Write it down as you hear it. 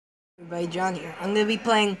Everybody, John here. I'm gonna be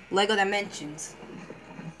playing Lego Dimensions.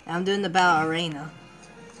 I'm doing the Battle Arena.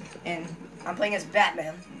 And I'm playing as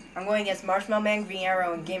Batman. I'm going against Marshmallow Man, Green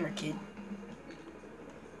Arrow, and Gamer Kid.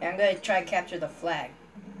 And I'm gonna try to capture the flag.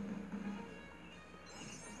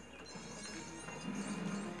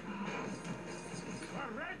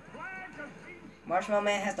 Marshmallow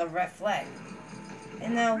Man has the red flag.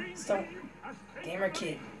 And now, so, Gamer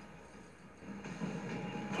Kid.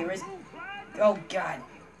 Okay, where's... Oh, God.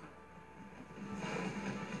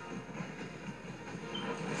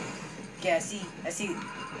 Okay, I see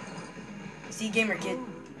Gamer Kid.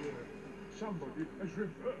 Somebody has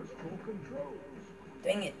reversed your controls.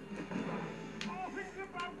 Dang it.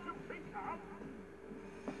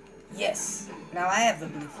 Yes. Now I have the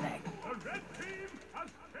blue flag. The red team has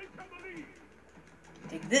taken the lead.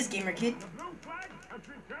 Take this, Gamer Kid. The blue flag has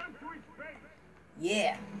returned to its base.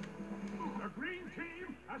 Yeah. The green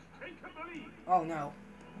team has taken the lead. Oh no.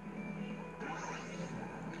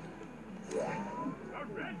 The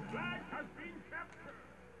red flag has been captured.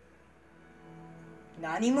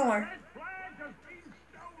 Not anymore. Red flag has been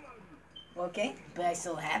stolen. Okay, but I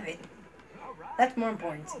still have it. All right. That's more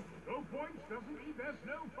important. No points doesn't mean there's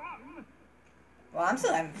no fun. Well, I'm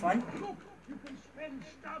still having fun. Look, you can spend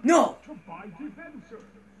stuff No! to buy defensors.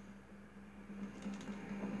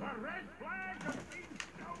 The red flag has been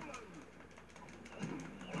stolen.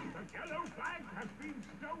 The yellow flag has been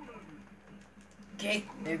stolen. Okay,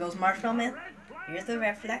 there goes Marshmallow Man. Red flag Here's the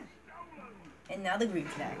red flag. stolen. And now the green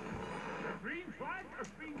flag. The green flag has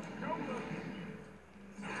been stolen.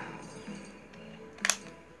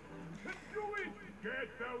 Do it! Get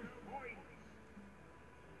those points!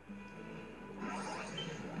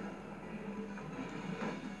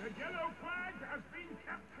 The yellow flag has been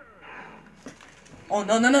captured. Oh,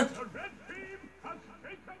 no, no, no. The red team has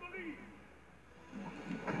taken the lead.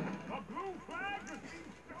 The blue flag has been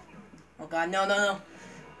stolen. Oh, God, no, no, no.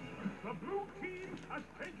 The blue team has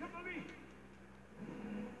taken the lead.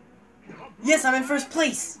 Yes, I'm in first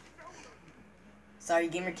place. Sorry,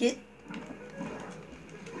 Gamer Kid.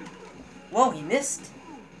 Whoa, he missed.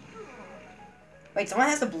 Wait, someone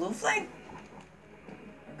has the blue flag?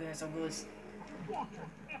 Oh, goodness, oh, goodness. What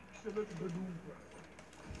an excellent maneuver.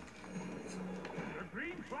 The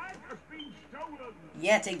green flag has been stolen.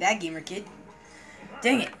 Yeah, take that, Gamer Kid.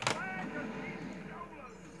 Dang it. Flag has been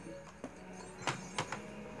stolen.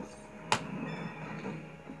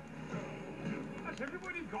 Has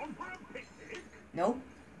everybody gone for a picnic? Nope.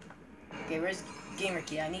 Okay, where's Gamer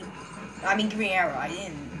Kid? I mean Green Arrow.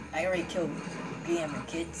 I already killed Gamer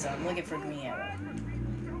Kid, so I'm looking for Green Arrow.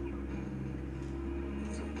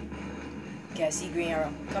 Okay, I see Green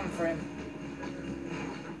Arrow. Coming for him.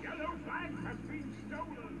 Yellow flag has been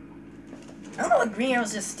stolen. I don't know what Green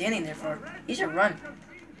Arrow's just standing there for. He should run. Has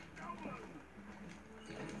been stolen.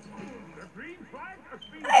 The green flag has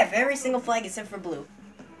been I have every single flag except for blue.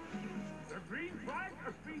 The green flag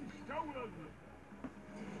has been stolen.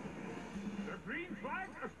 The green flag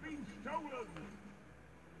has been stolen.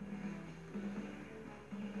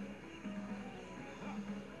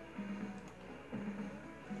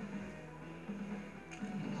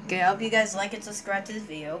 Okay, I hope you guys like and subscribe to this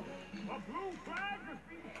video. The blue flag has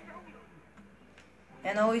been stolen.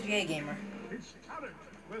 And always be a gamer. Its talent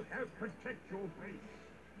will help protect your base.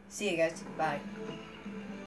 See you guys. Bye.